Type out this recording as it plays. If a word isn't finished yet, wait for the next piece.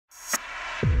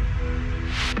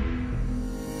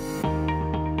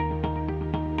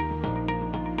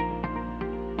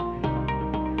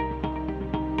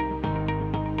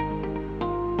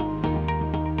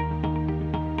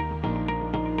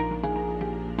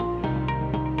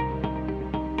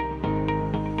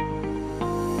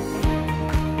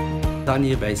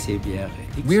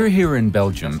We're here in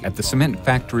Belgium at the cement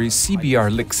factory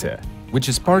CBR Lixhe, which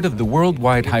is part of the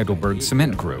worldwide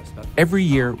HeidelbergCement group. Every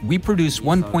year, we produce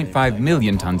 1.5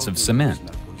 million tons of cement.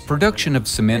 Production of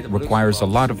cement requires a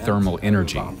lot of thermal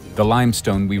energy. The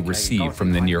limestone we receive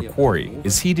from the near quarry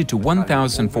is heated to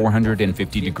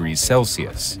 1,450 degrees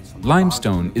Celsius.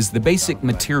 Limestone is the basic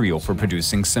material for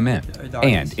producing cement,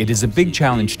 and it is a big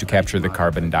challenge to capture the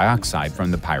carbon dioxide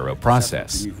from the pyro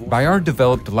process. By our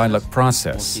developed LEILAC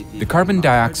process, the carbon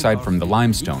dioxide from the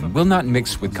limestone will not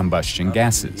mix with combustion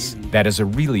gases. That is a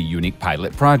really unique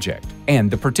pilot project,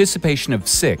 and the participation of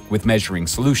SICK with measuring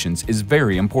solutions is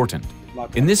very important.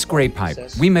 In this gray pipe,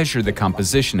 we measure the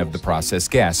composition of the process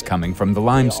gas coming from the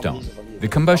limestone. The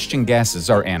combustion gases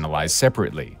are analyzed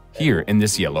separately. Here in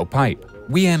this yellow pipe,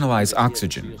 we analyze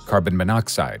oxygen, carbon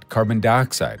monoxide, carbon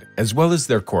dioxide, as well as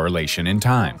their correlation in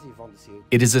time.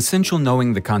 It is essential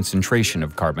knowing the concentration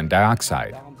of carbon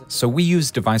dioxide, so we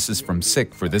use devices from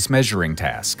SICK for this measuring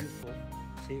task.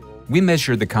 We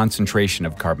measure the concentration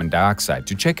of carbon dioxide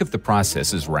to check if the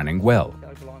process is running well.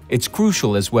 It's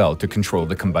crucial as well to control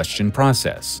the combustion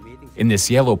process. In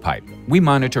this yellow pipe, we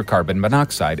monitor carbon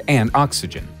monoxide and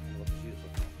oxygen.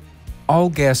 All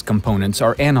gas components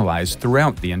are analyzed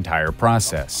throughout the entire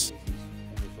process.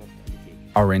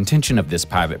 Our intention of this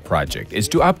pilot project is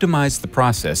to optimize the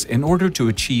process in order to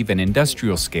achieve an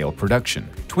industrial-scale production,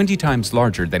 20 times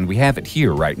larger than we have it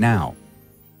here right now.